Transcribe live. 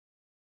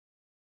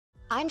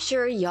I'm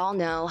sure y'all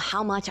know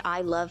how much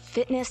I love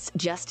fitness,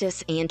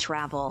 justice, and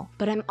travel,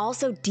 but I'm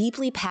also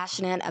deeply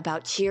passionate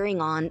about cheering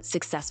on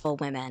successful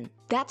women.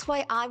 That's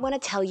why I want to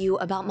tell you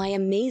about my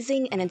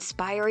amazing and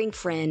inspiring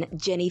friend,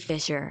 Jenny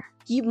Fisher.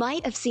 You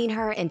might have seen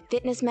her in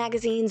fitness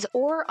magazines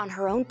or on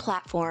her own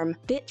platform,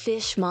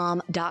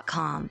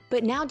 fitfishmom.com.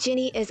 But now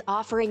Jenny is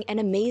offering an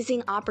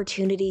amazing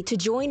opportunity to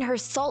join her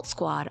Salt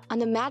Squad on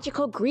the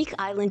magical Greek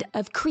island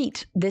of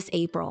Crete this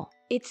April.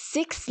 It's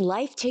 6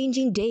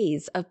 life-changing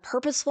days of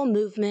purposeful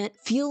movement,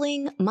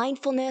 fueling,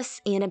 mindfulness,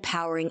 and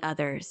empowering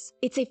others.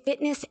 It's a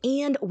fitness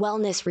and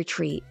wellness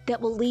retreat that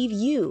will leave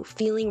you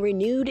feeling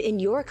renewed in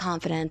your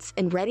confidence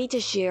and ready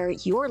to share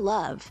your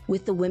love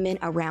with the women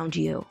around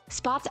you.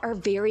 Spots are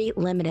very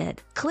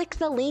limited. Click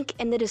the link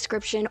in the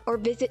description or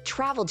visit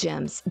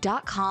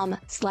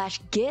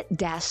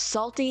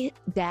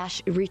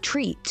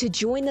travelgems.com/get-salty-retreat to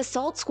join the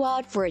Salt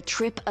Squad for a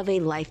trip of a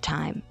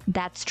lifetime.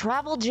 That's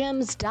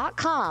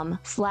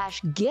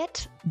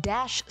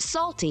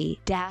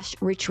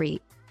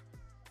travelgems.com/get-salty-retreat.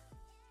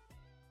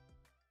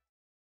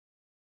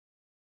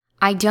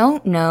 I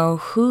don't know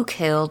who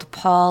killed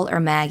Paul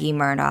or Maggie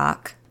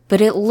Murdaugh,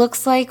 but it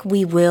looks like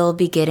we will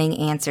be getting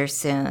answers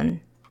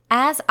soon.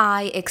 As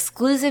I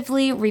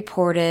exclusively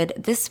reported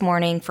this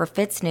morning for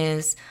Fitz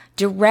News,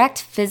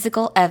 direct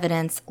physical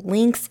evidence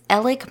links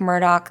Alec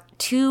Murdaugh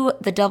to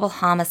the double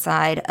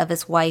homicide of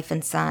his wife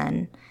and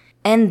son,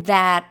 and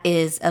that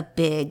is a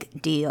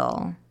big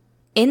deal.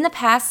 In the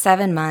past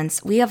 7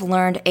 months, we have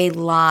learned a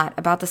lot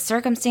about the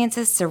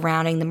circumstances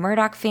surrounding the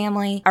Murdaugh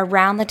family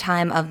around the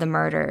time of the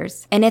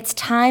murders, and it's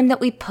time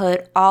that we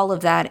put all of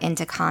that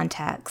into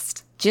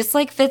context. Just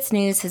like Fitz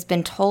News has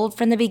been told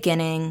from the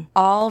beginning,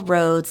 all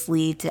roads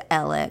lead to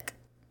Alec.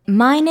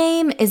 My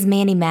name is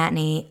Mandy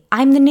Matney.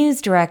 I'm the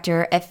news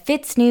director at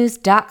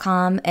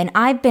fitznews.com, and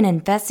I've been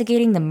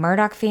investigating the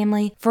Murdaugh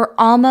family for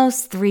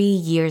almost 3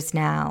 years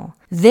now.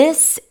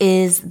 This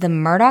is the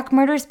Murdaugh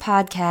Murders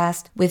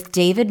Podcast with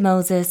David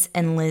Moses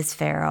and Liz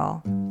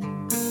Farrell.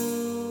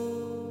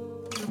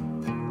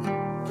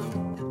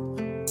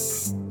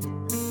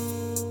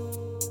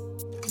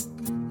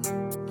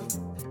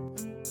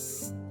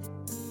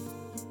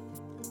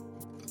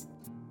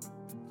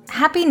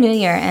 Happy New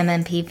Year,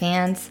 MMP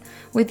fans!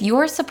 With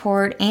your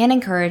support and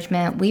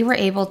encouragement, we were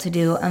able to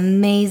do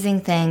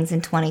amazing things in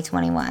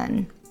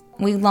 2021.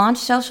 We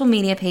launched social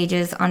media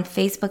pages on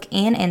Facebook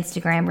and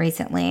Instagram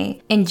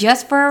recently. And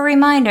just for a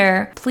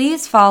reminder,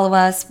 please follow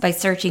us by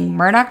searching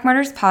Murdaugh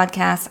Murders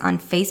Podcast on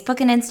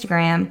Facebook and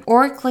Instagram,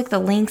 or click the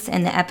links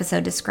in the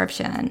episode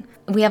description.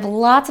 We have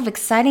lots of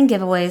exciting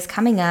giveaways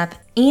coming up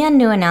and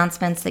new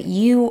announcements that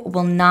you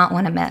will not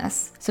want to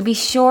miss. So be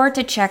sure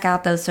to check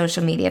out those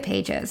social media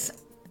pages.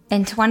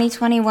 In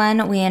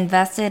 2021, we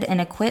invested in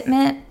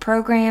equipment,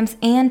 programs,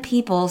 and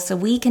people so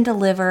we can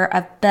deliver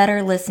a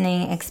better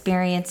listening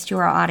experience to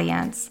our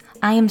audience.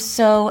 I am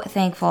so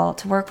thankful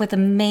to work with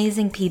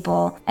amazing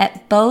people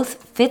at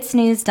both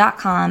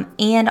fitznews.com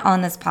and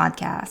on this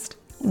podcast.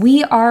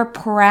 We are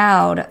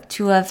proud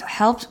to have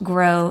helped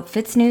grow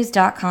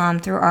fitznews.com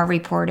through our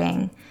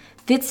reporting.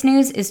 Fitz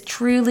News is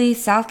truly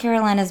South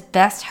Carolina's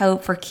best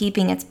hope for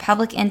keeping its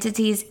public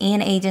entities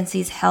and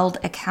agencies held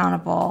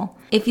accountable.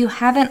 If you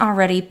haven't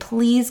already,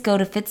 please go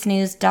to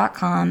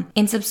fitznews.com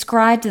and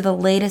subscribe to the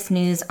latest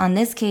news on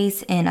this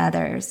case and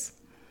others.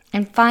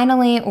 And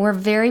finally, we're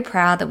very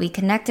proud that we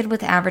connected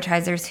with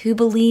advertisers who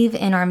believe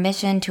in our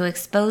mission to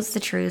expose the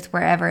truth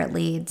wherever it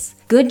leads.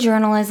 Good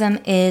journalism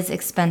is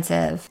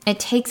expensive. It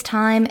takes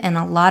time and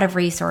a lot of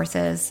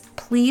resources.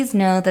 Please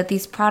know that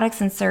these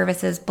products and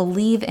services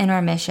believe in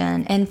our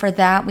mission, and for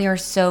that we are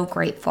so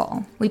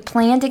grateful. We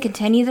plan to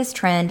continue this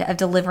trend of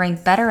delivering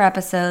better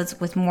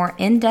episodes with more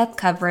in-depth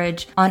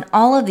coverage on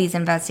all of these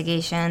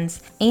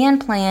investigations,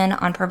 and plan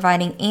on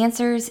providing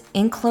answers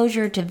and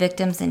closure to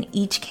victims in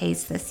each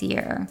case this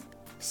year.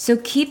 So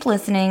keep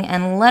listening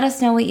and let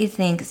us know what you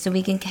think so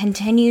we can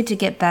continue to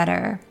get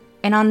better.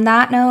 And on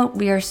that note,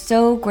 we are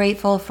so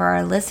grateful for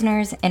our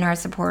listeners and our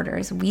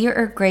supporters. We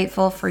are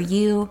grateful for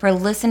you for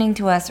listening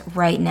to us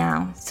right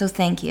now. So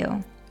thank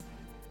you.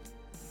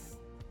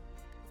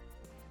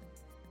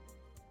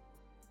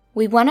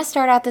 We want to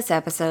start out this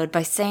episode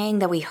by saying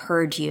that we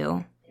heard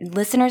you.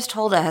 Listeners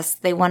told us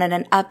they wanted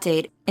an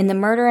update in the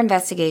murder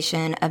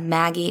investigation of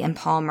Maggie and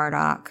Paul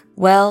Murdaugh.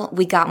 Well,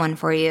 we got one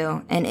for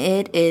you, and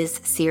it is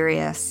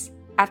serious.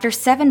 After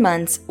 7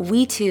 months,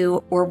 we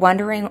too were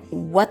wondering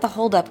what the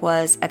holdup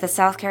was at the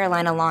South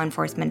Carolina Law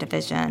Enforcement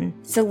Division.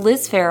 So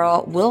Liz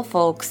Farrell, Will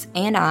Folks,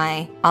 and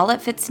I, all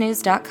at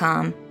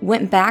fitznews.com,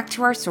 went back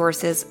to our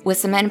sources with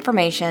some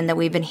information that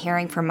we've been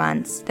hearing for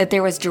months, that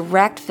there was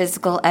direct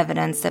physical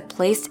evidence that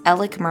placed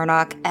Alec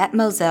Murdaugh at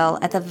Moselle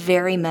at the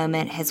very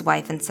moment his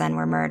wife and son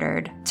were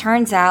murdered.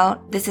 Turns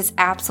out, this is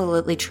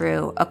absolutely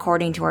true,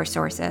 according to our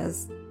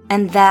sources.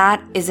 And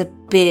that is a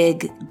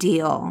big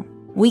deal.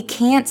 We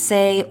can't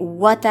say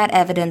what that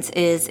evidence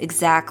is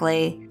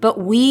exactly, but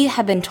we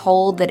have been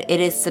told that it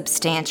is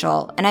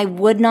substantial, and I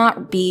would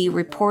not be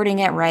reporting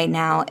it right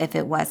now if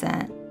it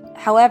wasn't.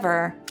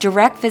 However,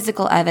 direct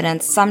physical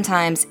evidence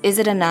sometimes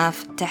isn't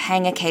enough to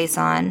hang a case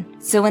on.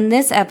 So in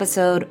this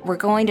episode, we're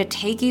going to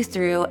take you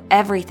through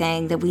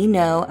everything that we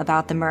know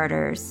about the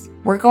murders.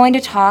 We're going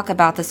to talk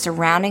about the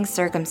surrounding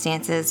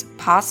circumstances,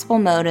 possible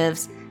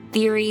motives,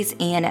 theories,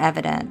 and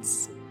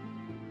evidence.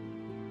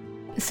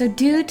 So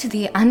due to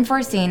the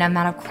unforeseen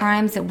amount of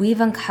crimes that we've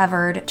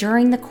uncovered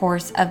during the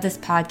course of this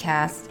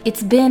podcast,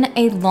 it's been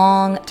a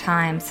long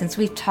time since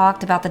we've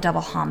talked about the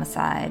double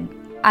homicide.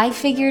 I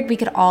figured we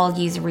could all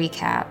use a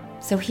recap,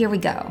 so here we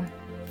go.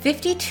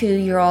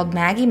 52-year-old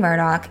Maggie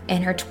Murdaugh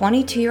and her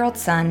 22-year-old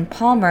son,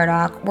 Paul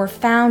Murdaugh, were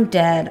found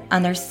dead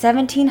on their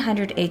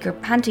 1,700-acre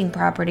hunting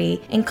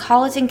property in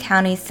Colleton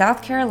County,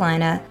 South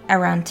Carolina,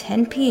 around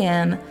 10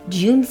 p.m.,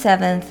 June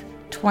 7,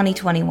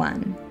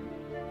 2021.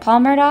 Paul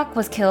Murdaugh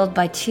was killed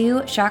by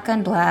 2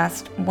 shotgun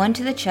blasts, one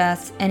to the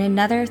chest and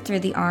another through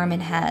the arm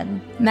and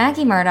head.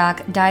 Maggie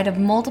Murdaugh died of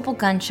multiple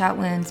gunshot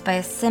wounds by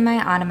a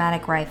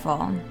semi-automatic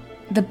rifle.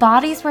 The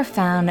bodies were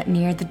found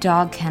near the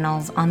dog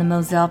kennels on the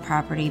Moselle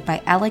property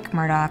by Alec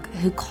Murdaugh,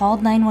 who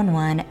called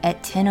 911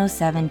 at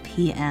 10:07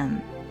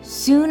 p.m.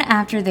 Soon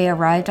after they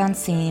arrived on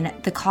scene,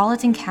 the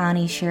Colleton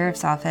County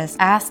Sheriff's Office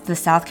asked the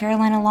South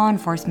Carolina Law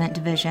Enforcement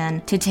Division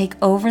to take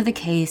over the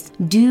case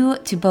due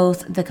to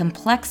both the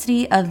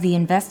complexity of the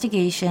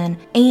investigation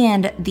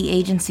and the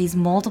agency's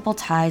multiple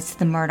ties to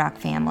the Murdaugh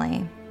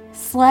family.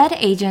 SLED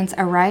agents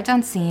arrived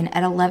on scene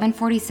at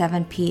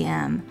 11:47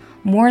 p.m.,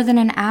 more than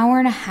an hour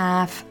and a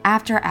half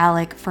after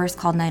Alec first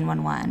called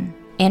 911.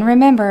 And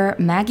remember,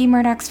 Maggie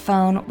Murdaugh's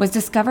phone was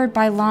discovered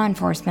by law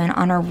enforcement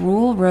on a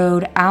rural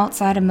road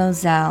outside of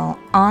Moselle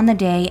on the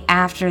day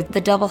after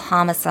the double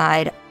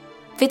homicide.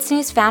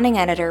 FITSNews founding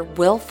editor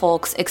Will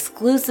Folks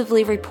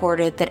exclusively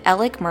reported that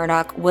Alec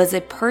Murdaugh was a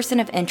person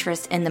of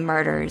interest in the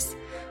murders,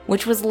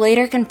 which was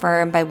later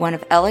confirmed by one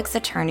of Alec's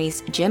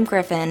attorneys, Jim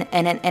Griffin,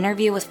 in an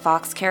interview with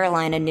Fox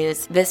Carolina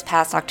News this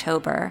past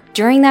October.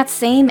 During that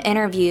same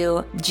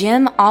interview,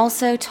 Jim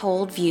also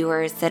told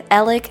viewers that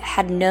Alec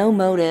had no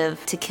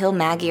motive to kill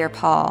Maggie or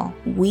Paul.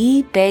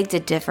 We beg to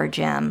differ,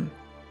 Jim.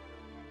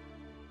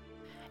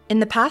 In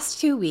the past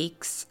 2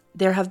 weeks,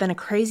 there have been a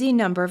crazy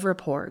number of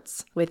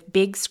reports with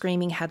big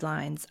screaming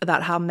headlines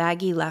about how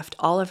Maggie left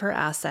all of her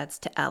assets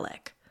to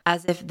Alec,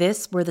 as if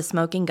this were the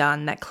smoking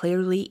gun that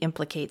clearly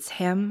implicates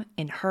him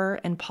in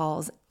her and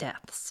Paul's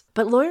deaths.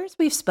 But lawyers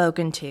we've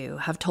spoken to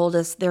have told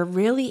us there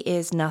really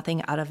is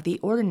nothing out of the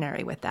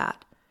ordinary with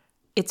that.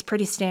 It's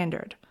pretty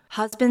standard.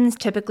 Husbands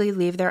typically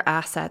leave their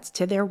assets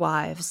to their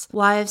wives.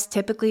 Wives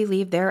typically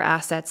leave their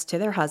assets to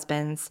their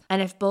husbands.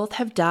 And if both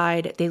have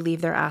died, they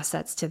leave their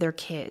assets to their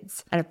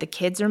kids. And if the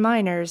kids are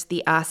minors,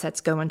 the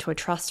assets go into a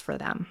trust for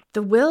them.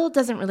 The will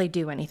doesn't really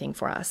do anything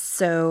for us,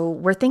 so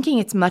we're thinking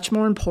it's much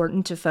more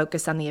important to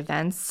focus on the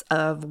events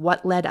of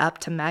what led up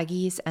to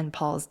Maggie's and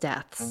Paul's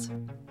deaths.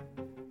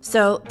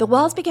 So the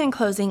walls began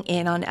closing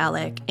in on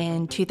Alec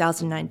in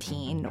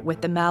 2019 with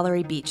the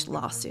Mallory Beach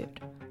lawsuit.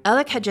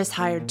 Alec had just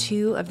hired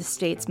 2 of the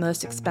state's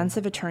most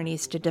expensive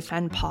attorneys to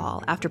defend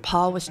Paul after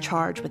Paul was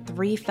charged with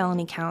 3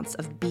 felony counts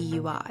of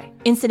BUI.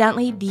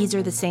 Incidentally, these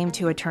are the same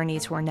 2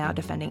 attorneys who are now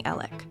defending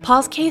Alec.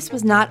 Paul's case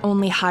was not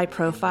only high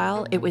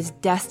profile, it was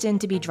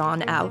destined to be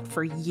drawn out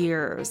for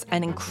years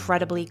and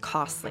incredibly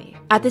costly.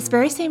 At this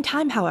very same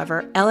time,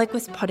 however, Alec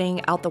was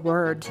putting out the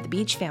word to the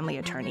Beach family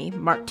attorney,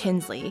 Mark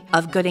Tinsley,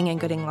 of Gooding &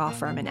 Gooding Law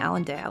Firm in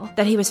Allendale,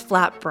 that he was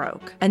flat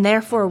broke and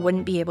therefore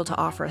wouldn't be able to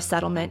offer a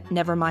settlement,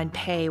 never mind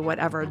pay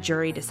whatever a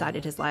jury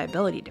decided his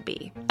liability to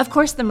be. Of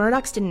course, the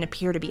Murdaughs didn't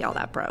appear to be all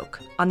that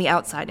broke, on the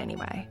outside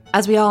anyway.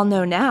 As we all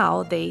know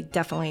now, they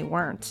definitely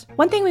weren't.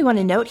 One thing we want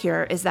to note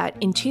here is that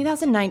in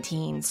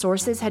 2019,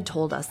 sources had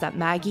told us that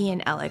Maggie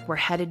and Alec were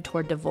headed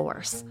toward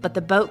divorce, but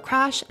the boat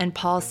crash and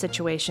Paul's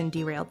situation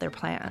derailed their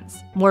plans.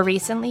 More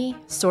recently,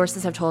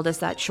 sources have told us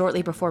that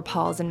shortly before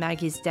Paul's and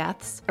Maggie's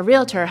deaths, a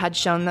realtor had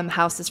shown them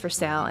houses for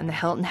sale in the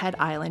Hilton Head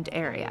Island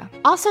area.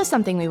 Also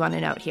something we want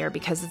to note here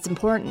because it's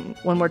important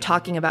when we're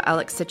talking about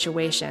Alec's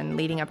situation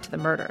leading up to the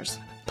murders.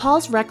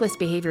 Paul's reckless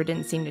behavior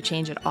didn't seem to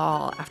change at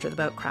all after the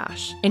boat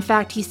crash. In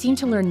fact, he seemed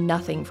to learn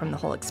nothing from the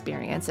whole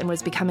experience and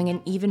was becoming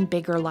an even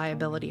bigger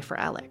liability for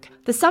Alec.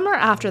 The summer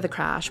after the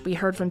crash, we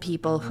heard from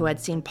people who had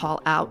seen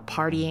Paul out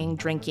partying,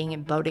 drinking,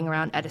 and boating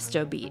around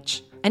Edisto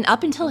Beach. And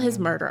up until his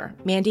murder,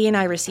 Mandy and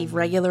I received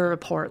regular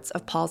reports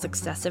of Paul's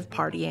excessive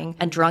partying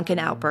and drunken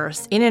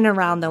outbursts in and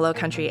around the Low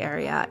Country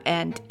area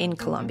and in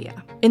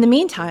Columbia. In the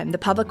meantime, the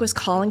public was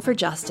calling for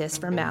justice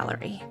for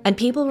Mallory, and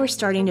people were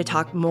starting to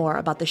talk more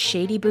about the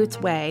shady boots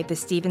way the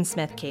Stephen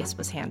Smith case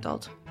was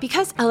handled.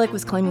 Because Alec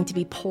was claiming to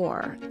be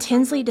poor,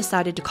 Tinsley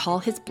decided to call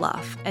his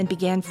bluff and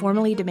began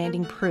formally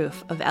demanding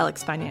proof of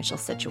Alec's financial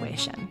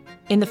situation.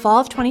 In the fall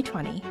of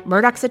 2020,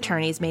 Murdaugh's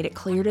attorneys made it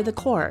clear to the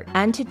court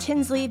and to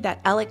Tinsley that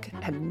Alec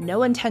had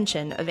no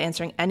intention of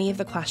answering any of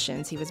the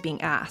questions he was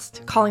being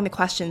asked, calling the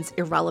questions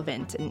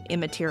irrelevant and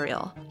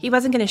immaterial. He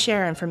wasn't going to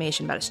share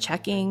information about his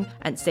checking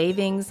and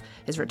savings,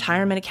 his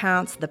retirement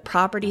accounts, the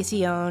properties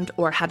he owned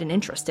or had an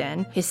interest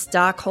in, his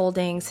stock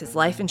holdings, his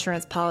life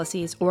insurance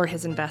policies, or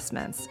his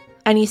investments.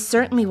 And he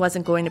certainly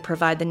wasn't going to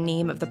provide the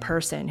name of the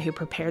person who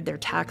prepared their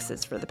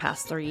taxes for the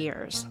past 3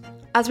 years.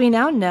 As we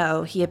now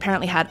know, he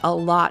apparently had a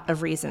lot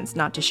of reasons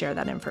not to share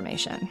that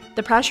information.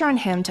 The pressure on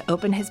him to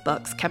open his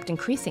books kept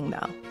increasing,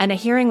 though, and a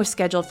hearing was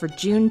scheduled for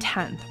June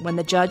 10th when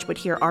the judge would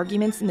hear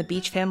arguments in the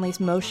Beach family's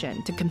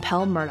motion to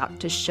compel Murdaugh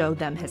to show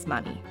them his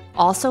money.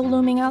 Also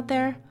looming out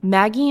there,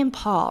 Maggie and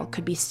Paul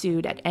could be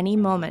sued at any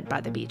moment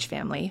by the Beach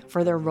family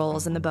for their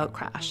roles in the boat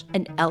crash,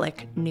 and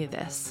Alec knew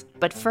this.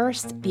 But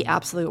first, the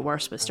absolute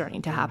worst was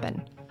starting to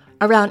happen.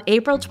 Around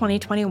April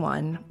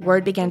 2021,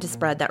 word began to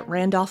spread that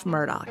Randolph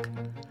Murdaugh,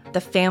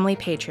 the family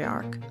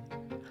patriarch,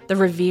 the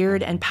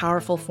revered and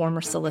powerful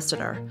former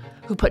solicitor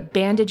who put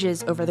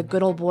bandages over the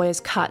good old boy's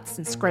cuts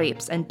and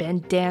scrapes and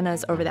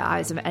bandanas over the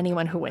eyes of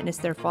anyone who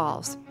witnessed their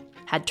falls,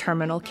 had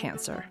terminal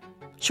cancer.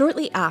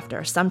 Shortly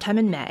after, sometime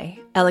in May,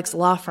 Alec's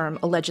law firm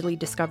allegedly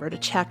discovered a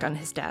check on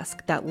his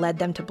desk that led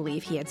them to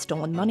believe he had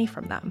stolen money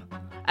from them.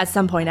 At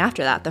some point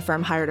after that, the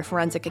firm hired a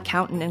forensic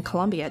accountant in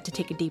Colombia to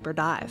take a deeper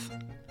dive.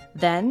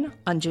 Then,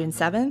 on June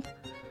 7th,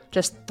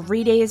 just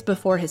 3 days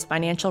before his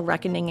financial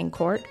reckoning in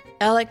court,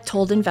 Alec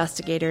told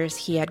investigators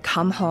he had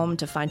come home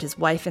to find his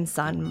wife and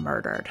son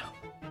murdered.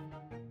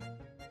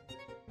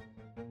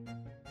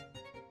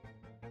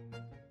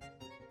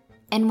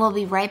 And we'll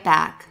be right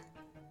back.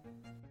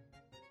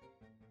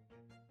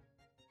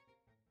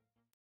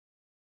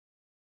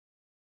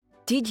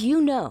 Did you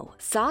know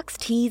socks,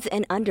 tees,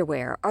 and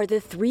underwear are the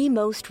 3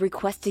 most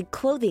requested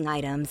clothing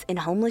items in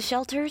homeless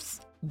shelters?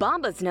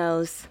 Bombas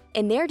knows,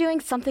 and they're doing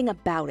something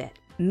about it,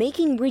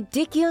 making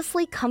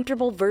ridiculously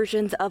comfortable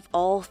versions of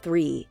all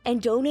 3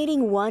 and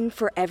donating 1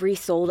 for every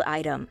sold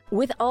item.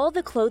 With all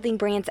the clothing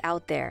brands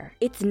out there,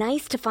 it's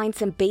nice to find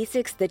some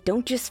basics that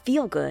don't just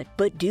feel good,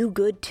 but do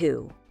good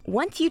too.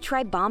 Once you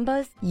try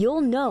Bombas, you'll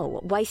know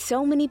why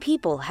so many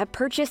people have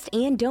purchased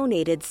and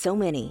donated so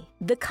many.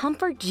 The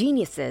comfort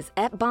geniuses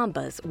at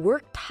Bombas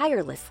work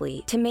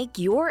tirelessly to make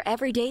your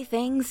everyday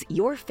things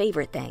your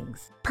favorite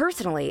things.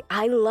 Personally,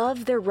 I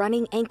love their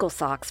running ankle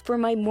socks for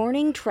my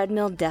morning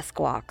treadmill desk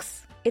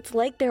walks. It's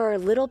like there are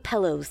little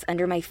pillows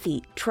under my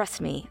feet.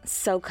 Trust me,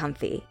 so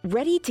comfy.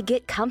 Ready to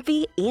get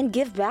comfy and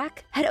give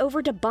back? Head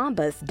over to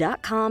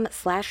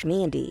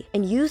bombas.com/Mandy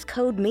and use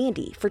code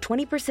Mandy for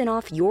 20%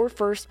 off your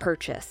first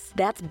purchase.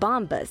 That's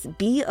Bombas,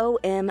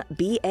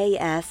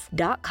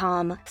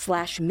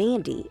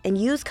 BOMBAS.com/Mandy and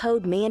use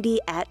code Mandy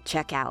at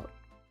checkout.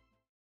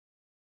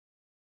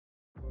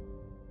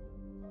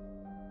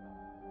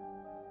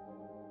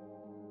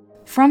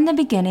 From the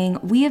beginning,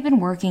 we have been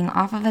working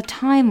off of a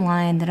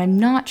timeline that I'm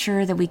not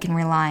sure that we can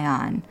rely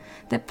on.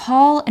 That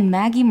Paul and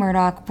Maggie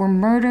Murdaugh were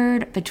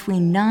murdered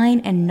between 9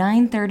 and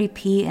 9:30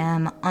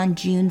 p.m. on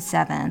June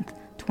 7th,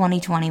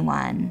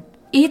 2021.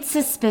 It's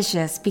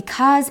suspicious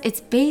because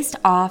it's based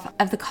off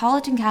of the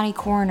Colleton County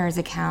Coroner's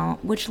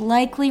account, which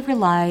likely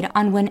relied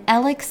on when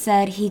Alec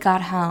said he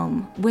got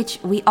home, which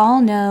we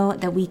all know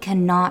that we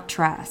cannot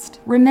trust.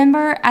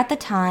 Remember, at the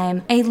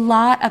time, a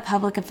lot of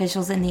public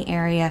officials in the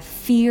area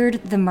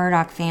feared the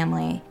Murdaugh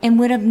family and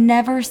would have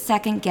never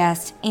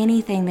second-guessed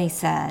anything they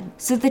said.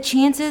 So the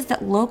chances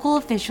that local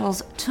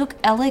officials took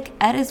Alec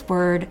at his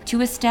word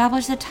to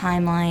establish the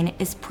timeline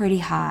is pretty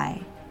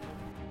high.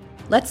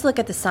 Let's look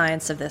at the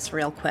science of this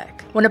real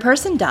quick. When a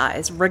person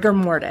dies, rigor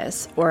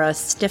mortis, or a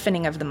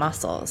stiffening of the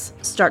muscles,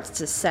 starts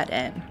to set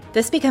in.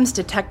 This becomes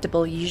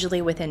detectable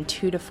usually within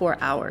 2 to 4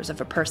 hours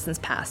of a person's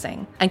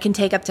passing, and can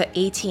take up to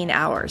 18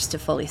 hours to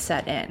fully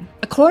set in.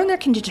 A coroner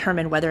can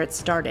determine whether it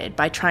started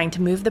by trying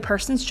to move the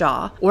person's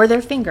jaw or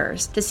their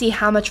fingers to see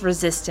how much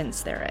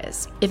resistance there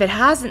is. If it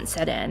hasn't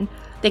set in,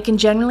 they can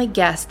generally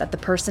guess that the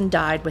person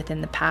died within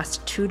the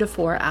past 2 to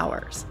 4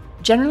 hours.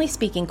 Generally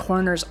speaking,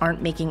 coroners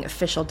aren't making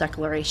official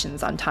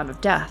declarations on time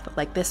of death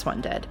like this one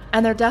did,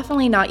 and they're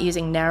definitely not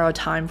using narrow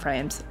time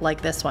frames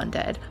like this one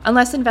did,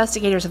 unless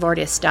investigators have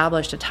already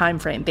established a time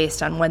frame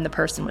based on when the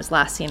person was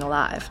last seen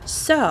alive.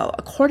 So,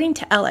 according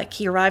to Alec,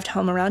 he arrived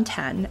home around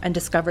 10 and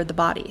discovered the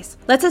bodies.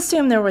 Let's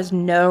assume there was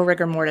no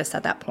rigor mortis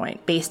at that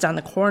point, based on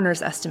the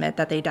coroner's estimate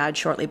that they died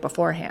shortly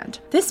beforehand.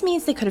 This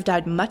means they could have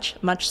died much,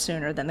 much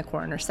sooner than the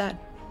coroner said.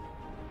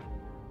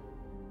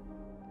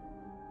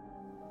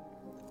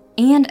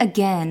 And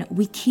again,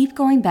 we keep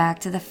going back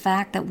to the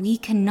fact that we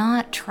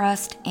cannot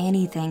trust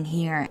anything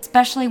here,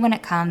 especially when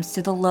it comes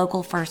to the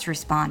local first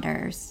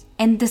responders.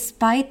 And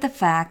despite the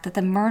fact that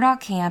the Murdaugh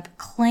camp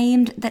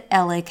claimed that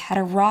Alec had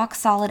a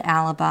rock-solid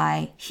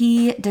alibi,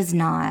 he does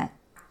not.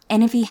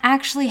 And if he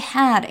actually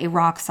had a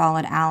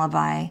rock-solid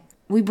alibi,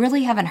 we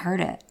really haven't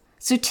heard it.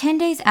 So 10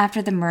 days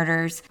after the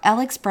murders,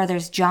 Alec's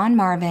brothers John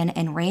Marvin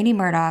and Randy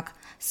Murdaugh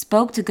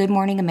spoke to Good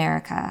Morning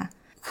America,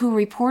 who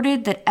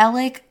reported that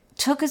Alec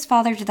took his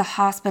father to the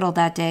hospital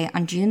that day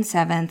on June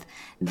 7th.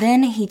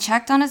 Then he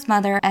checked on his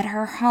mother at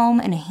her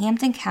home in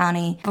Hampton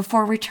County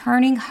before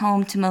returning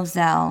home to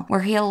Moselle,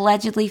 where he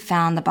allegedly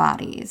found the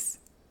bodies.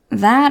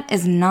 That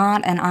is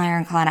not an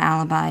ironclad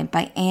alibi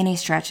by any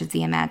stretch of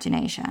the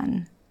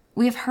imagination.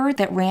 We have heard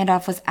that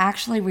Randolph was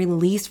actually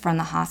released from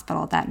the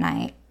hospital that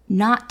night,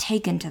 not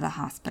taken to the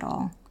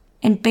hospital.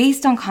 And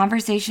based on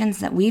conversations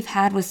that we've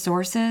had with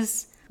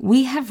sources,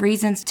 we have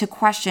reasons to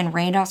question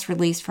Randolph's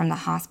release from the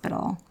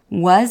hospital.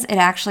 Was it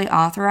actually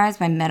authorized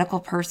by medical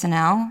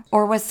personnel,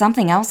 or was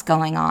something else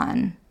going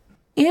on?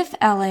 If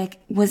Alec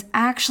was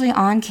actually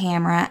on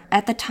camera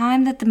at the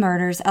time that the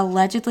murders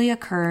allegedly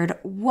occurred,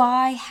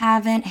 why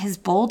haven't his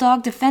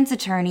bulldog defense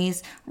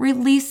attorneys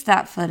released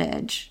that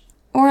footage?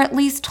 Or at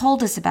least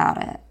told us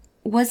about it?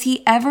 Was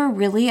he ever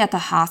really at the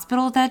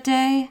hospital that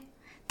day?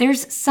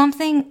 There's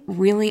something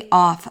really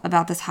off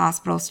about this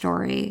hospital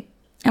story,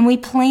 and we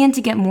plan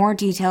to get more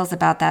details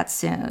about that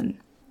soon.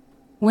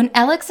 When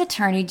Alec's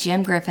attorney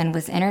Jim Griffin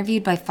was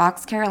interviewed by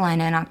Fox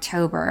Carolina in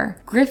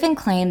October, Griffin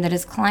claimed that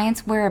his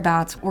client's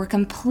whereabouts were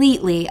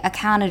completely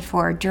accounted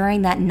for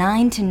during that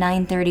 9 to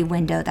 9:30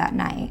 window that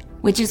night,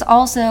 which is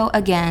also,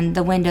 again,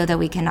 the window that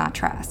we cannot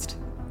trust.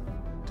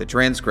 The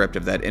transcript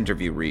of that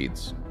interview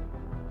reads,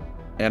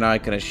 "And I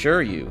can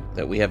assure you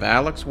that we have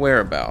Alec's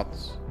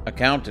whereabouts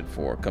accounted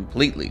for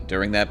completely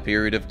during that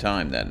period of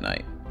time that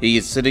night. He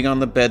is sitting on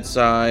the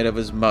bedside of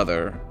his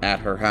mother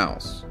at her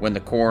house when the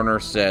coroner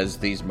says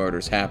these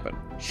murders happen.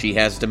 She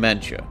has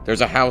dementia.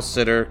 There's a house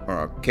sitter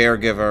or a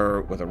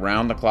caregiver with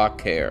around-the-clock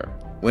care.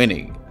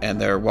 Winnie, and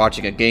they're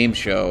watching a game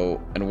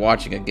show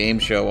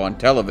on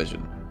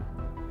television."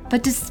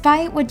 But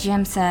despite what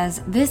Jim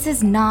says, this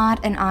is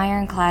not an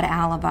ironclad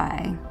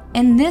alibi.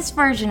 In this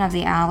version of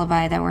the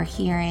alibi that we're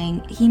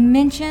hearing, he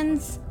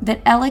mentions that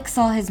Alec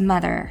saw his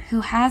mother,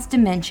 who has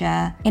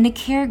dementia, and a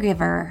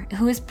caregiver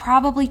who is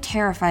probably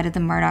terrified of the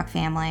Murdaugh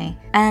family,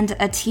 and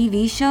a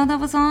TV show that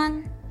was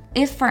on.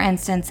 If, for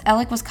instance,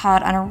 Alec was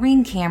caught on a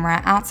Ring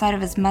camera outside of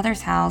his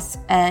mother's house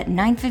at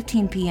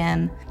 9:15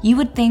 p.m., you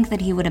would think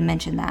that he would have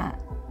mentioned that.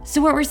 So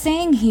what we're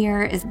saying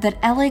here is that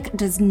Alec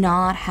does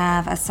not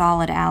have a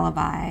solid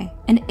alibi.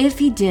 And if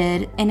he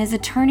did, and his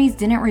attorneys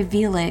didn't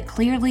reveal it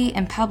clearly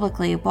and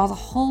publicly while the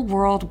whole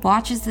world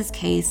watches this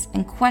case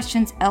and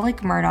questions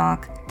Alec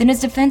Murdaugh, then his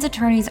defense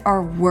attorneys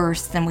are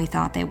worse than we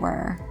thought they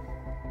were.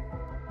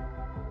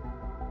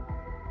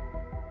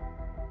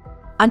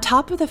 On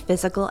top of the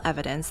physical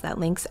evidence that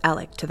links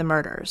Alec to the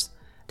murders,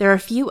 there are a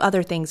few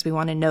other things we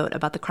want to note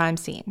about the crime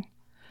scene.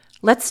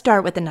 Let's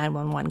start with the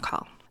 911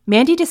 call.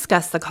 Mandy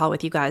discussed the call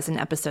with you guys in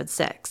episode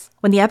 6.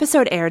 When the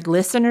episode aired,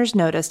 listeners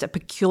noticed a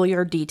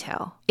peculiar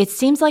detail. It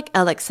seems like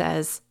Alec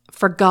says,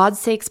 "For God's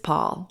sakes,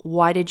 Paul,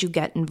 why did you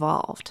get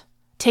involved?"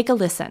 Take a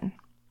listen.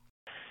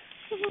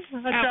 Okay,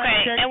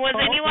 and was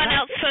anyone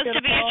else supposed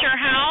to be at your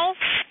house?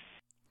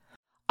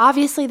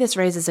 Obviously, this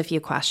raises a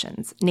few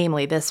questions,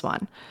 namely this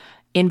one.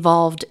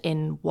 Involved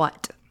in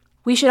what?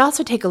 We should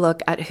also take a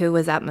look at who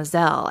was at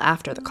Moselle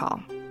after the call.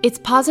 It's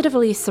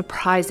positively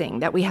surprising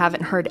that we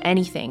haven't heard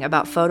anything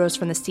about photos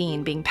from the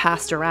scene being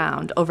passed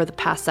around over the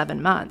past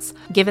 7 months,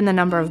 given the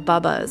number of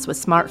bubbas with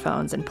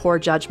smartphones and poor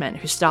judgment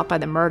who stopped by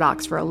the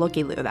Murdaughs for a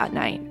looky-loo that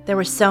night. There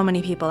were so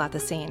many people at the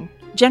scene.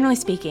 Generally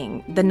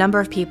speaking, the number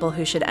of people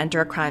who should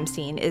enter a crime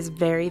scene is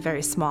very,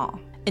 very small.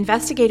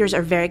 Investigators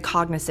are very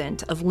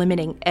cognizant of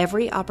limiting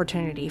every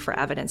opportunity for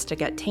evidence to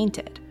get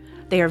tainted.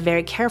 They are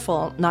very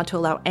careful not to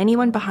allow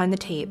anyone behind the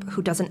tape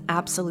who doesn't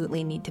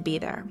absolutely need to be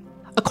there.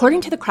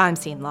 According to the crime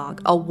scene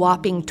log, a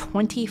whopping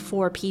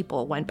 24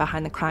 people went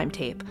behind the crime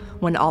tape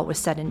when all was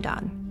said and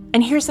done.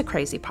 And here's the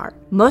crazy part.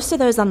 Most of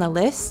those on the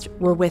list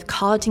were with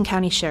Colleton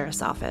County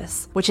Sheriff's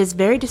Office, which is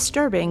very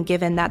disturbing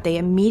given that they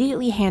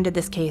immediately handed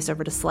this case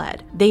over to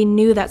SLED. They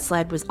knew that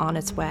SLED was on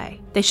its way.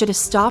 They should have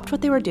stopped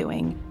what they were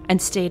doing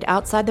and stayed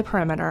outside the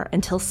perimeter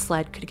until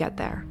SLED could get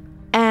there.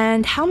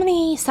 And how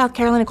many South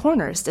Carolina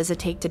coroners does it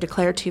take to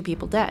declare 2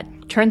 people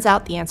dead? Turns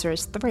out the answer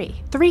is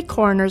 3. 3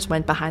 coroners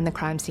went behind the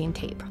crime scene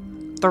tape.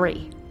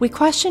 3. We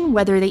question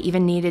whether they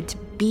even needed to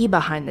be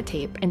behind the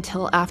tape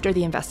until after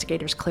the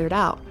investigators cleared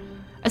out,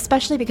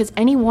 especially because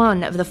any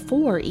one of the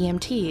 4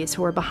 EMTs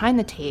who were behind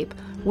the tape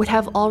would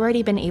have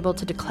already been able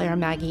to declare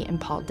Maggie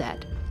and Paul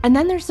dead. And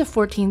then there's the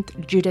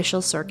 14th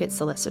Judicial Circuit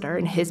Solicitor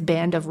and his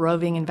band of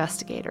roving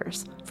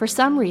investigators. For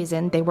some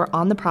reason, they were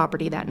on the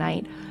property that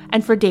night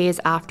and for days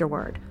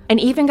afterward, and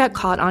even got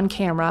caught on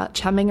camera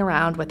chumming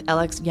around with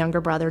Alec's younger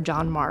brother,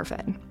 John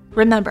Marvin.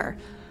 Remember,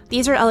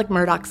 these are Alec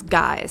Murdaugh's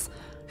guys,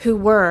 who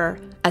were,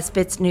 as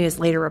Fitz News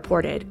later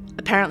reported,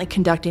 apparently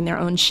conducting their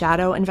own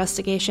shadow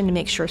investigation to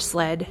make sure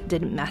SLED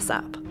didn't mess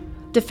up.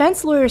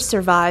 Defense lawyers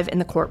survive in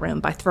the courtroom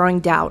by throwing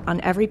doubt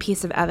on every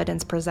piece of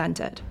evidence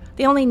presented.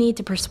 They only need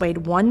to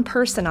persuade one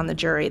person on the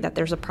jury that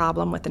there's a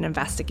problem with an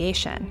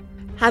investigation.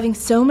 Having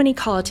so many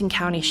Colleton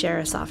County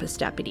Sheriff's Office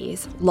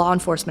deputies, law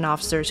enforcement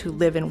officers who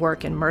live and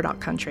work in Murdaugh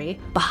country,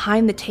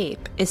 behind the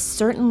tape is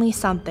certainly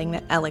something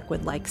that Alec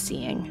would like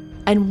seeing.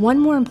 And one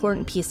more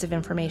important piece of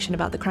information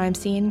about the crime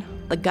scene,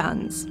 the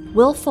guns.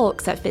 Will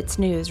Folks at Fitz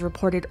News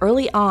reported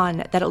early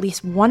on that at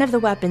least one of the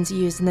weapons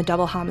used in the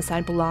double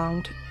homicide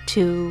belonged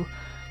to,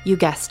 you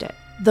guessed it,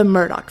 the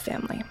Murdaugh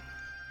family.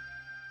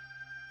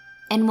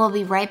 And we'll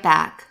be right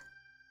back.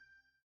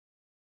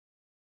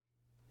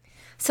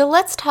 So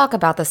let's talk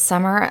about the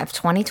summer of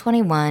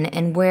 2021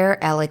 and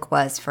where Alec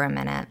was for a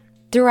minute.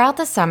 Throughout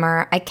the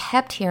summer, I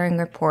kept hearing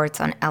reports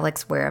on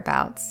Alec's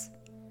whereabouts.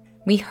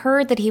 We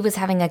heard that he was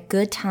having a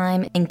good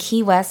time in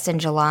Key West in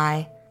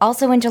July.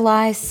 Also in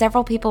July,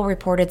 several people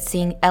reported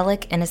seeing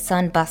Alec and his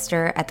son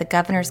Buster at the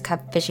Governor's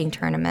Cup fishing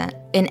tournament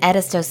in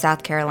Edisto,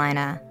 South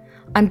Carolina.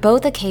 On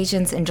both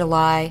occasions in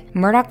July,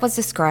 Murdaugh was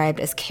described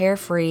as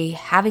carefree,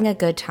 having a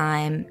good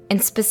time,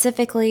 and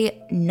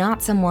specifically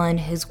not someone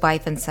whose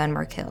wife and son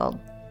were killed.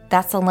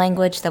 That's the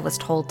language that was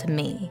told to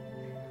me.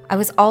 I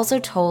was also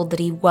told that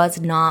he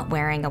was not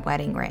wearing a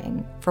wedding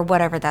ring, for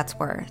whatever that's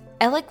worth.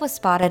 Alec was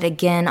spotted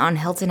again on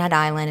Hilton Head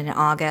Island in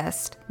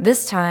August.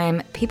 This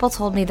time, people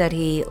told me that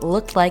he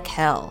looked like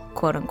hell,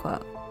 quote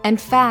unquote. In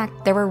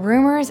fact, there were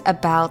rumors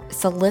about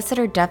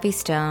Solicitor Duffy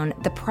Stone,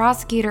 the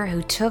prosecutor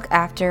who took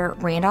after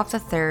Randolph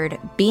III,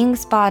 being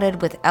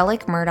spotted with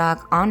Alec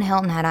Murdaugh on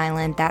Hilton Head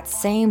Island that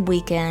same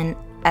weekend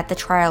at the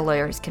trial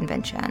lawyers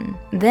convention.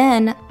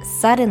 Then,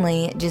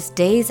 suddenly, just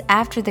days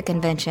after the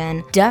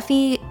convention,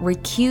 Duffy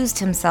recused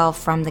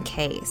himself from the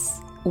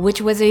case,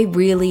 which was a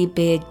really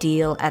big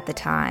deal at the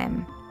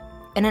time.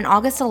 In an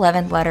August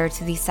 11th letter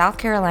to the South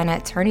Carolina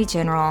Attorney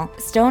General,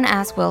 Stone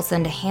asked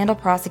Wilson to handle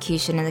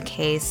prosecution in the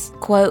case,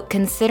 quote,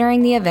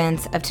 considering the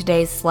events of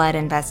today's SLED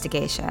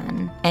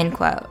investigation, end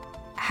quote.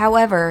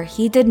 However,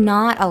 he did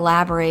not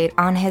elaborate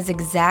on his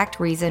exact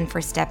reason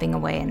for stepping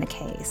away in the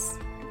case.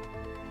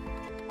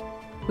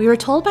 We were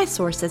told by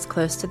sources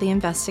close to the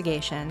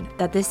investigation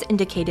that this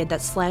indicated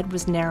that SLED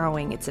was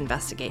narrowing its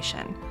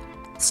investigation.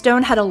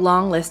 Stone had a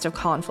long list of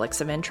conflicts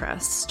of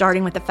interest,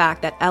 starting with the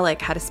fact that Alec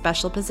had a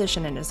special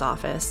position in his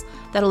office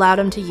that allowed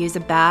him to use a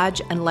badge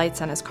and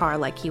lights on his car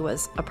like he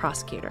was a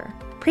prosecutor.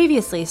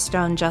 Previously,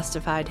 Stone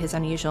justified his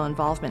unusual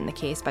involvement in the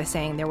case by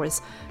saying there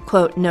was,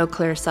 quote, no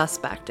clear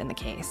suspect in the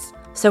case.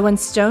 So when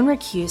Stone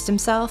recused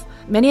himself,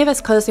 many of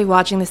us closely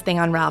watching this thing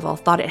unravel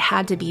thought it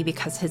had to be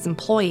because his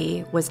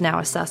employee was now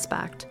a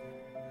suspect.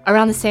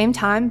 Around the same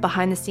time,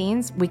 behind the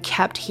scenes, we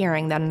kept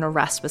hearing that an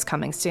arrest was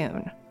coming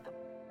soon.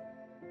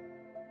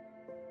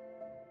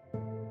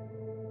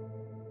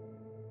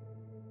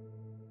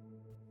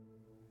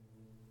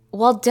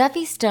 While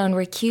Duffy Stone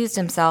recused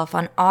himself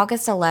on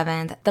August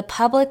 11th, the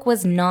public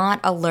was not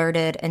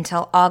alerted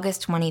until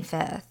August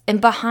 25th.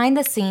 And behind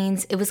the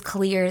scenes, it was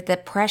clear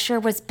that pressure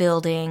was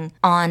building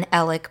on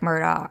Alec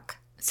Murdaugh.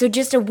 So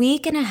just a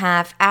week and a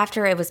half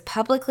after it was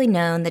publicly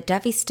known that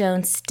Duffy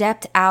Stone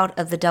stepped out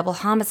of the double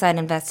homicide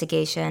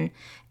investigation,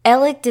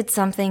 Alec did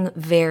something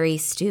very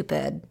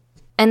stupid.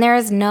 And there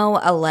is no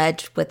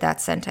alleged with that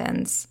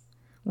sentence.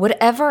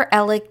 Whatever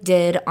Alec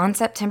did on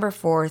September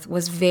 4th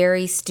was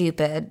very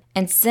stupid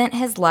and sent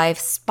his life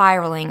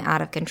spiraling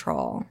out of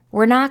control.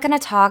 We're not going to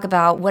talk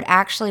about what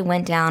actually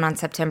went down on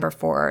September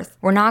 4th.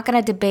 We're not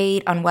going to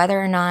debate on whether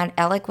or not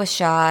Alec was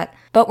shot,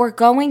 but we're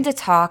going to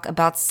talk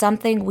about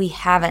something we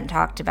haven't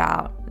talked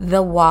about: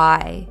 the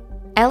why.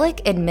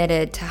 Alec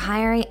admitted to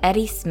hiring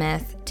Eddie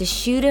Smith to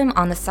shoot him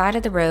on the side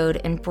of the road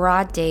in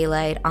broad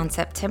daylight on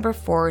September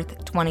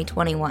 4th,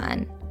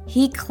 2021.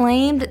 He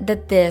claimed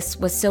that this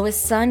was so his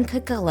son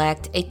could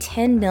collect a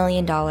 $10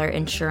 million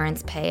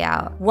insurance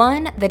payout,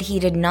 one that he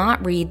did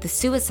not read the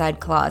suicide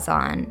clause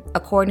on,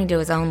 according to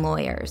his own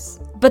lawyers.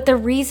 But the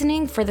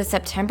reasoning for the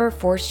September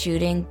 4th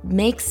shooting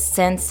makes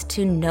sense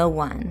to no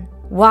one.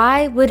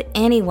 Why would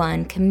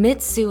anyone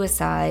commit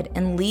suicide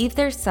and leave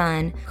their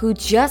son, who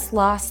just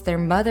lost their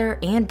mother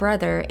and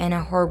brother in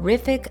a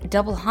horrific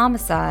double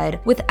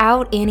homicide,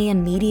 without any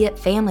immediate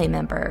family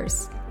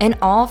members? And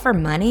all for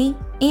money?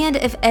 And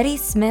if Eddie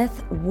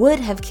Smith would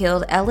have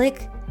killed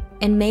Alec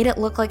and made it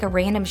look like a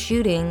random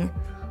shooting,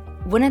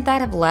 wouldn't that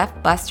have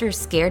left Buster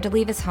scared to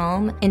leave his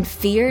home in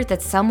fear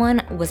that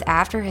someone was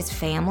after his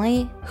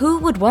family? Who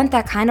would want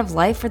that kind of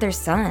life for their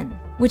son?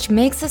 Which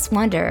makes us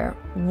wonder,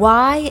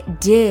 why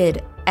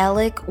did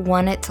Alec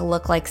want it to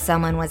look like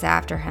someone was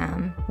after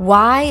him?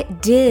 Why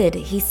did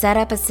he set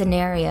up a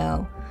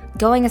scenario,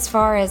 going as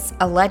far as,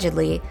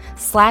 allegedly,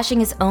 slashing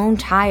his own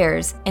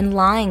tires and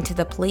lying to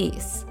the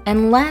police?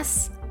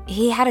 Unless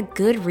he had a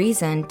good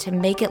reason to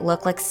make it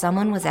look like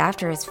someone was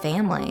after his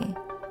family.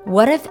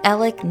 What if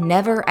Alec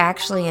never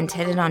actually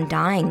intended on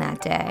dying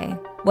that day?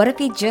 What if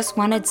he just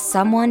wanted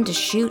someone to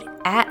shoot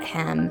at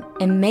him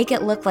and make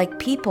it look like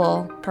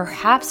people,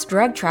 perhaps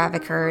drug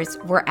traffickers,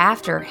 were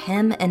after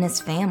him and his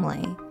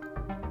family?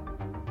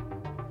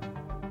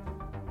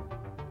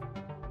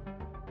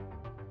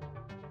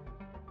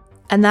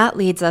 And that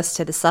leads us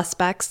to the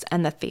suspects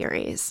and the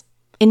theories.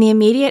 In the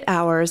immediate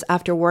hours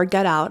after word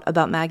got out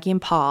about Maggie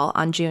and Paul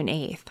on June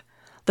 8th,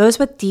 those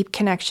with deep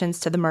connections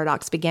to the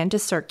Murdaughs began to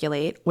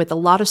circulate, with a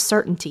lot of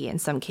certainty in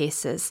some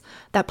cases,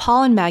 that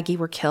Paul and Maggie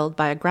were killed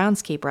by a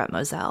groundskeeper at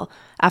Moselle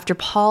after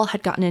Paul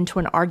had gotten into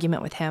an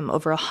argument with him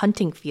over a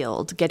hunting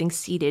field getting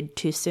seeded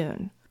too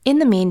soon. In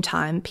the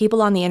meantime,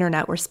 people on the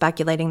internet were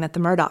speculating that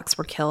the Murdaughs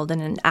were killed in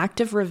an act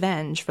of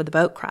revenge for the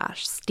boat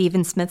crash,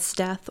 Stephen Smith's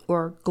death,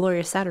 or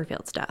Gloria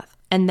Satterfield's death.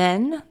 And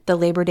then the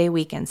Labor Day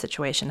weekend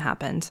situation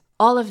happened.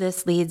 All of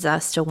this leads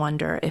us to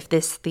wonder if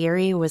this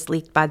theory was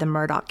leaked by the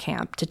Murdaugh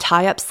camp to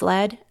tie up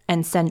SLED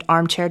and send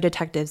armchair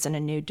detectives in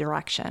a new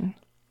direction.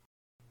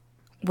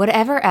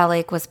 Whatever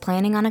Alec was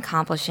planning on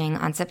accomplishing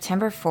on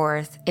September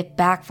 4th, it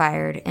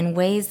backfired in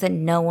ways that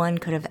no one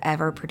could have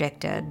ever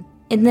predicted.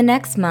 In the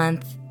next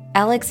month,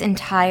 Alec's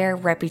entire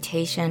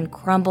reputation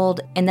crumbled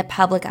in the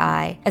public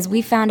eye as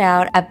we found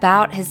out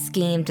about his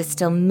scheme to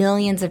steal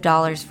millions of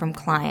dollars from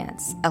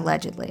clients,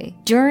 allegedly.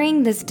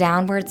 During this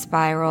downward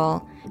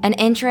spiral, an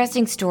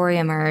interesting story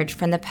emerged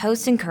from the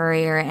Post and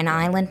Courier and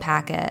Island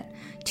Packet,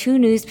 two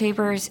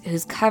newspapers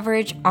whose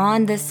coverage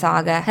on this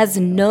saga has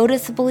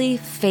noticeably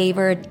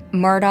favored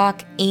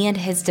Murdaugh and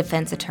his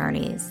defense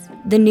attorneys.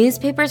 The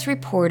newspapers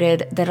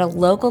reported that a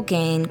local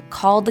gang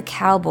called the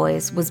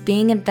Cowboys was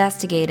being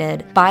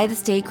investigated by the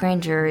state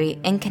grand jury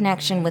in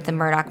connection with the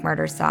Murdaugh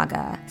murder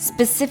saga.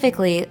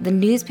 Specifically, the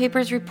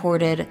newspapers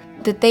reported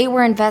that they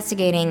were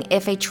investigating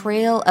if a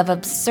trail of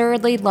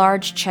absurdly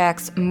large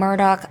checks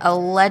Murdaugh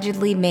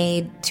allegedly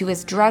made to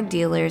his drug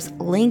dealers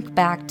linked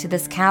back to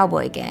this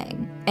cowboy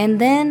gang.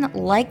 And then,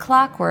 like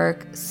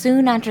clockwork,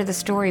 soon after the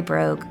story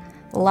broke,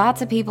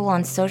 lots of people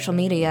on social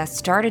media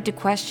started to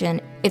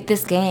question if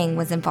this gang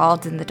was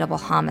involved in the double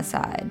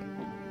homicide.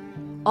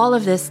 All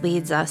of this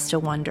leads us to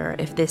wonder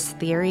if this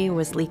theory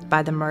was leaked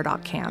by the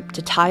Murdaugh camp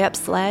to tie up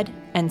SLED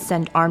and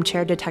send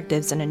armchair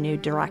detectives in a new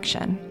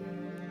direction.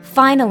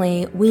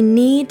 Finally, we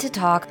need to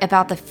talk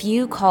about the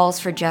few calls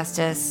for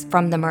justice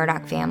from the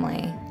Murdaugh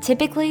family.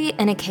 Typically,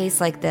 in a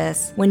case like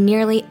this, when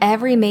nearly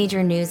every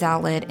major news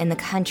outlet in the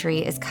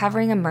country is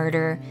covering a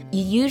murder,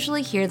 you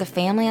usually hear the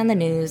family on the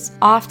news,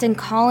 often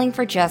calling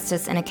for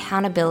justice and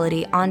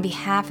accountability on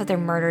behalf of their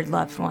murdered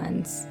loved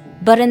ones.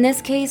 But in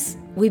this case,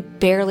 we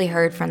barely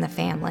heard from the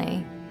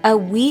family. A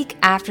week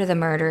after the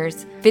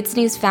murders,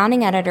 FITSNews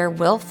founding editor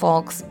Will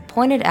Folks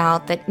pointed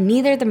out that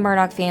neither the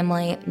Murdaugh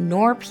family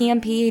nor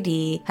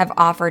PMPED have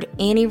offered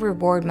any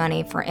reward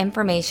money for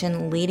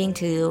information leading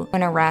to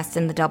an arrest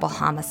in the double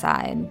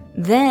homicide.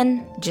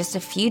 Then, just a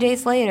few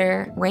days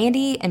later,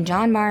 Randy and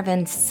John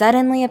Marvin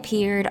suddenly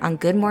appeared on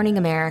Good Morning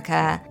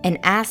America and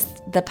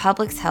asked the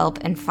public's help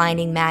in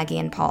finding Maggie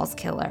and Paul's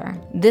killer.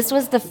 This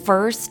was the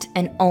first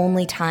and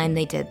only time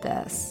they did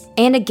this.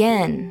 And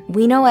again,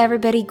 we know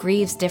everybody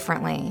grieves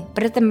differently,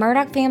 but if the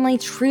Murdaugh family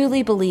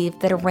truly believed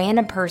that a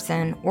random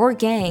person or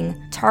gang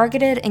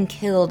targeted and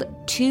killed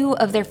two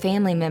of their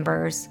family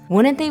members,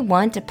 wouldn't they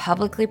want to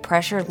publicly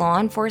pressure law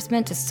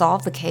enforcement to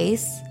solve the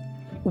case?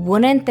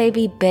 Wouldn't they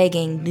be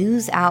begging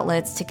news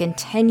outlets to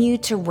continue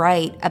to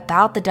write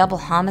about the double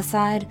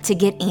homicide to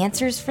get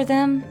answers for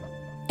them?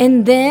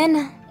 And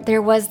then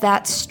there was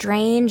that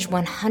strange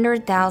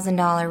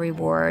 $100,000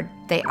 reward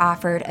they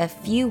offered a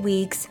few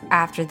weeks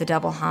after the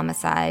double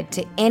homicide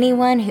to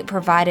anyone who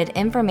provided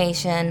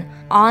information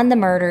on the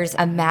murders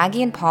of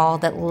Maggie and Paul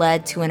that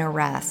led to an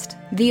arrest.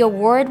 The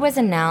award was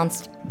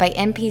announced by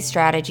MP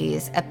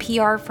Strategies, a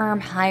PR firm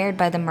hired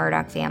by the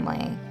Murdaugh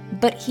family.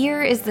 But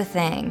here is the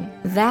thing.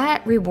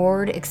 That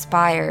reward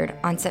expired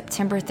on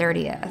September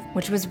 30th,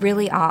 which was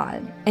really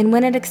odd. And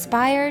when it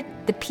expired,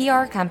 the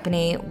PR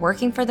company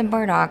working for the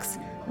Murdaughs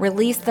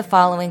released the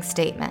following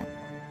statement.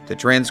 The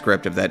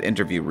transcript of that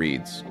interview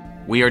reads,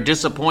 "We are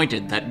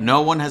disappointed that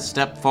no one has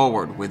stepped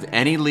forward with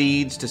any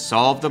leads to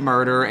solve the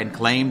murder and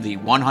claim the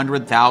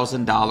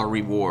 $100,000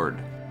 reward.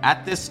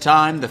 At this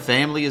time, the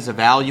family is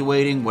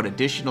evaluating what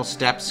additional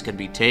steps can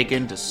be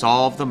taken to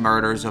solve the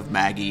murders of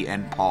Maggie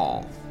and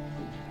Paul."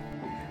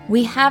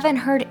 We haven't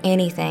heard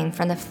anything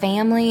from the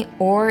family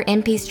or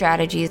MP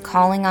Strategies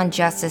calling on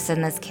justice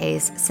in this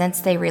case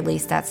since they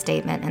released that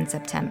statement in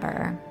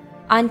September.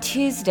 On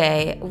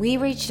Tuesday, we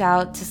reached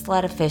out to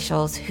SLED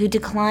officials who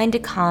declined to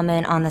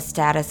comment on the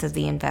status of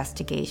the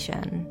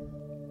investigation.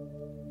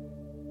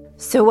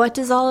 So what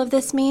does all of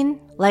this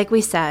mean? Like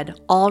we said,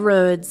 all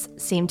roads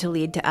seem to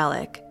lead to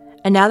Alec.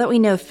 And now that we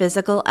know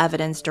physical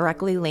evidence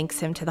directly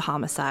links him to the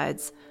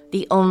homicides,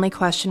 the only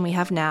question we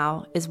have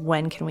now is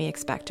when can we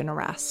expect an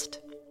arrest?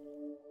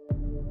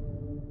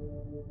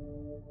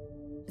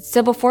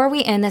 So before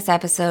we end this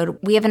episode,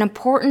 we have an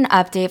important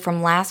update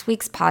from last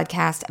week's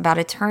podcast about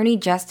attorney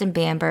Justin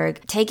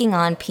Bamberg taking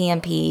on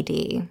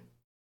PMPED.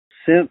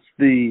 Since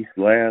the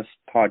last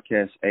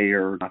podcast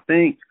aired, I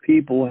think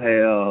people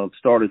have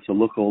started to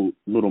look a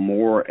little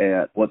more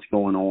at what's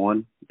going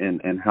on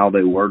and how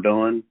they were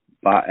done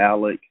by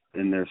Alec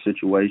in their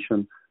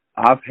situation.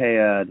 I've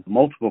had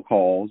multiple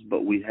calls,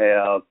 but we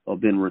have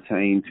been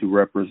retained to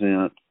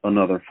represent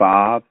another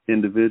 5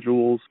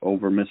 individuals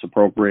over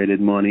misappropriated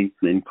money,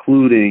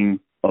 including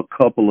a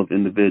couple of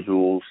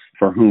individuals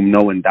for whom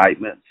no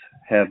indictments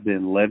have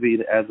been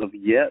levied as of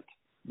yet.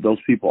 Those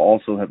people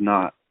also have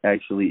not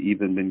actually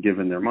even been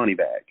given their money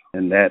back,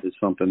 and that is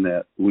something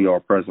that we are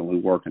presently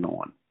working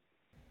on.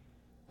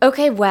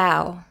 Okay,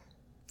 wow.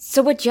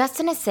 So what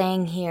Justin is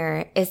saying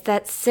here is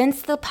that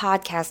since the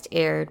podcast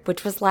aired,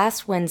 which was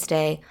last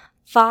Wednesday,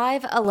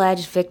 5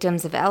 alleged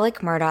victims of Alec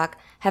Murdaugh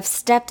have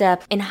stepped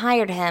up and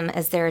hired him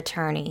as their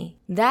attorney.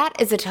 That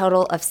is a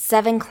total of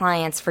 7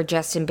 clients for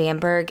Justin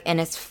Bamberg in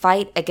his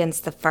fight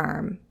against the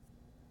firm.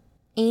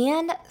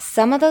 And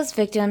some of those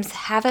victims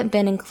haven't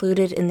been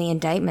included in the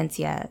indictments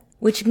yet,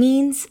 which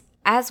means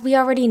as we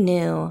already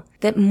knew,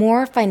 that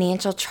more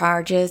financial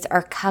charges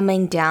are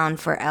coming down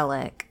for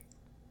Alec.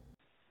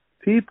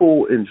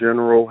 People in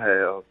general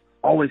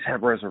always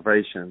have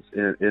reservations,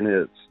 and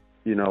it's,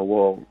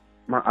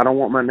 I don't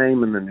want my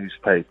name in the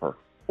newspaper,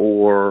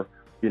 or,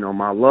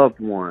 my loved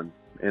one,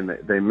 and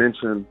they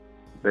mention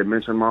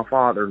my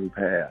father who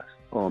passed,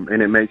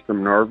 and it makes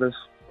them nervous.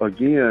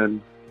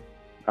 Again,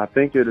 I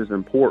think it is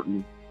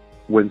important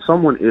when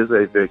someone is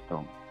a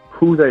victim,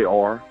 who they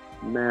are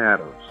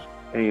matters.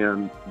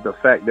 And the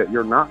fact that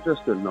you're not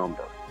just a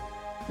number,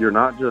 you're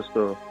not just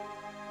a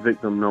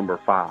victim number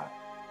 5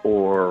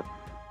 or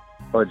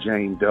a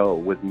Jane Doe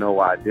with no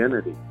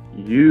identity.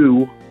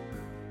 Your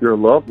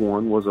loved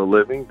one was a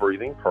living,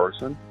 breathing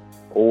person,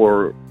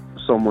 or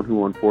someone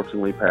who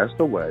unfortunately passed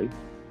away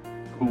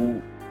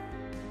who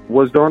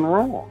was done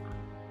wrong.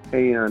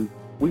 And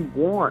we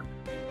want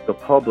the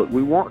public,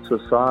 we want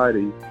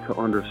society to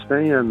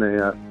understand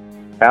that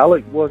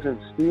Alec wasn't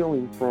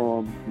stealing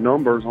from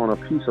numbers on a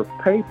piece of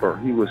paper.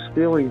 He was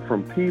stealing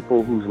from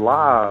people whose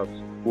lives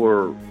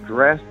were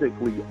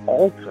drastically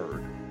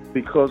altered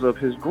because of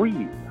his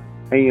greed.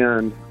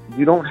 And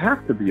you don't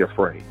have to be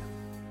afraid.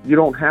 You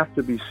don't have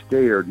to be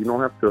scared. You don't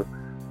have to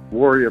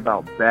worry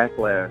about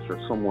backlash or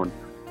someone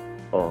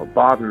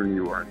bothering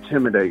you or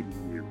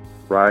intimidating you,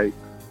 right?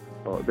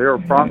 There are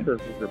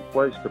processes in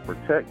place to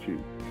protect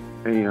you.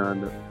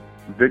 And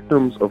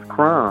victims of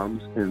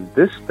crimes in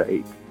this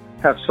state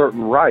have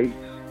certain rights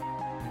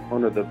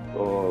under the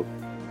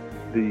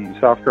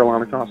South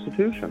Carolina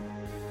Constitution.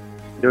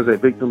 There's a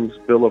Victims'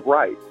 Bill of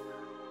Rights,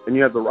 and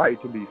you have the right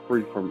to be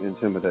free from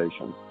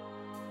intimidation.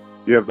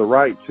 You have the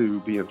right to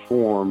be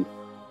informed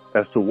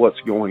as to what's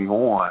going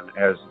on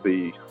as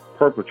the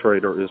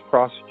perpetrator is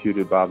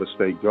prosecuted by the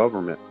state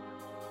government.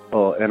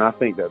 And I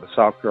think that the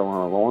South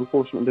Carolina Law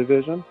Enforcement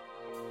Division,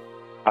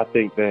 I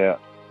think that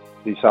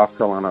the South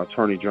Carolina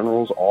Attorney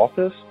General's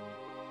office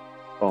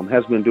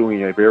has been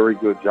doing a very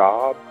good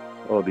job.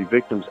 The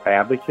victims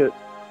advocates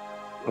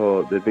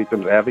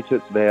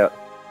that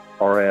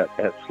are at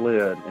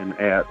SLED and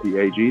at the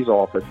AG's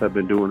office have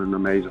been doing an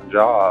amazing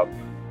job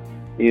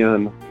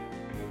in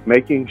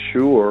making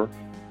sure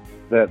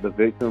that the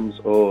victims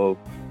of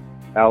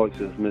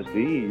Alex's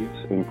misdeeds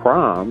and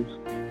crimes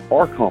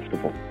are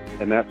comfortable.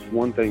 And that's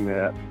one thing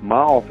that my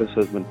office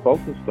has been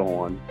focused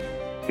on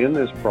in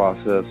this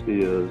process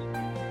is,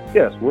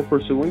 yes, we're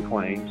pursuing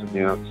claims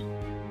against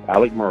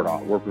Alec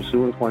Murdaugh. We're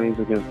pursuing claims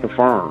against the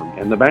firm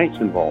and the banks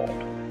involved,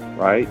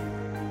 right?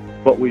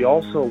 But we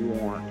also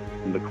want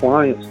the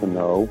clients to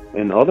know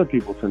and other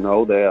people to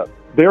know that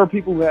there are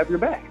people who have your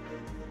back.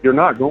 You're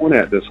not going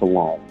at this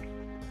alone.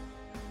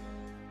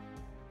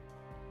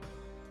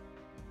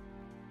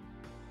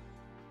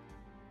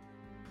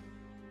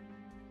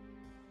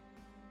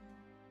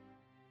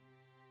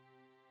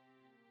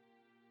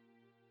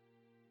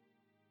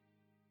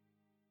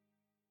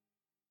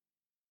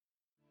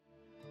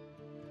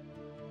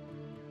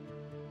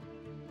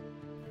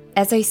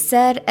 As I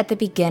said at the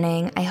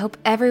beginning, I hope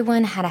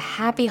everyone had a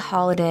happy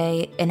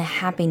holiday and a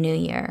happy new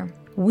year.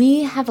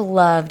 We have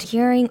loved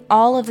hearing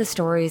all of the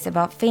stories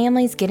about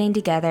families getting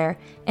together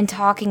and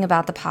talking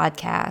about the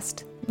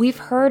podcast. We've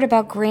heard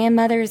about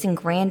grandmothers and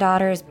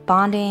granddaughters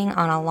bonding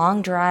on a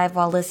long drive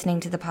while listening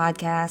to the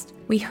podcast.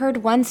 We heard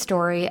one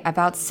story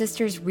about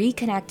sisters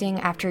reconnecting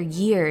after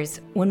years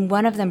when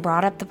one of them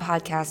brought up the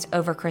podcast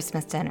over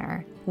Christmas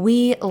dinner.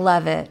 We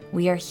love it.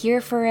 We are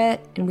here for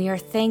it, and we are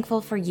thankful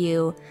for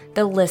you,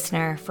 the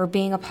listener, for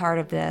being a part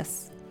of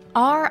this.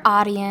 Our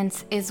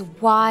audience is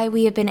why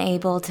we have been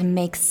able to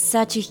make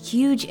such a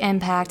huge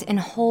impact and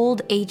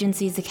hold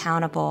agencies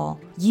accountable.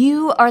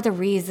 You are the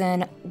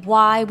reason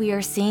why we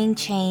are seeing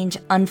change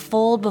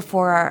unfold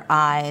before our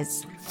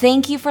eyes.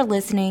 Thank you for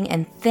listening,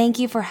 and thank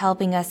you for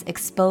helping us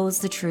expose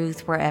the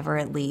truth wherever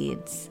it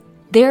leads.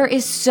 There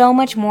is so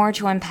much more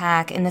to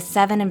unpack in the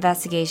 7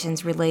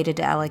 investigations related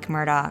to Alec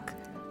Murdaugh.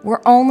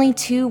 We're only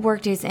 2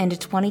 workdays into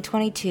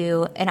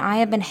 2022, and I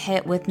have been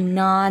hit with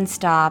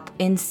non-stop,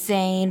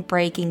 insane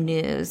breaking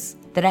news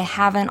that I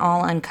haven't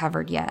all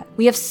uncovered yet.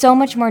 We have so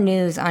much more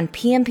news on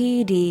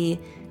PMPED,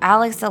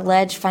 Alec's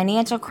alleged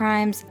financial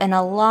crimes, and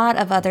a lot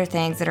of other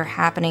things that are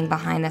happening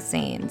behind the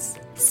scenes.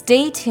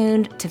 Stay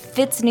tuned to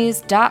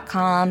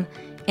fitsnews.com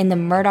and the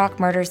Murdaugh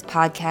Murders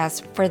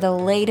podcast for the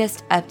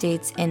latest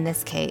updates in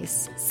this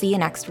case. See you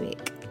next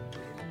week.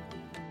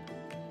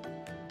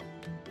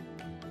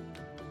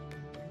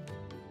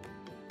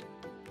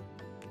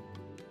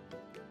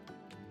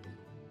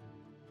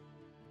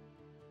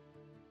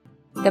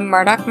 The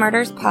Murdaugh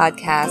Murders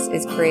podcast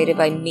is created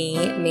by me,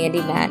 Mandy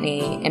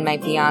Matney, and my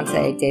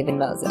fiancé, David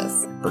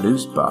Moses.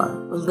 Produced by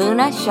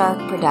Luna Shark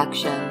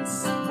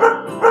Productions.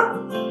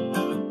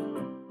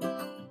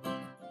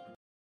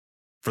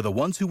 For the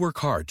ones who work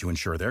hard to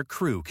ensure their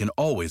crew can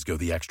always go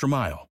the extra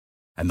mile,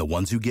 and the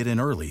ones who get in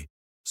early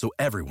so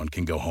everyone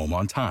can go home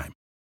on time,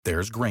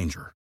 there's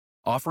Grainger,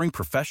 offering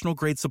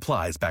professional-grade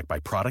supplies backed by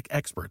product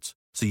experts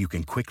so you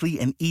can quickly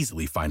and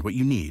easily find what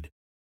you need.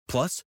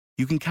 Plus,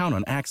 you can count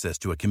on access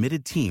to a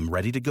committed team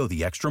ready to go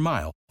the extra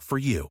mile for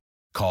you.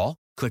 Call,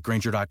 Click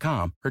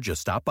Grainger.com or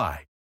just stop by.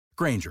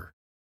 Grainger,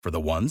 for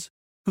the ones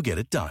who get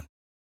it done.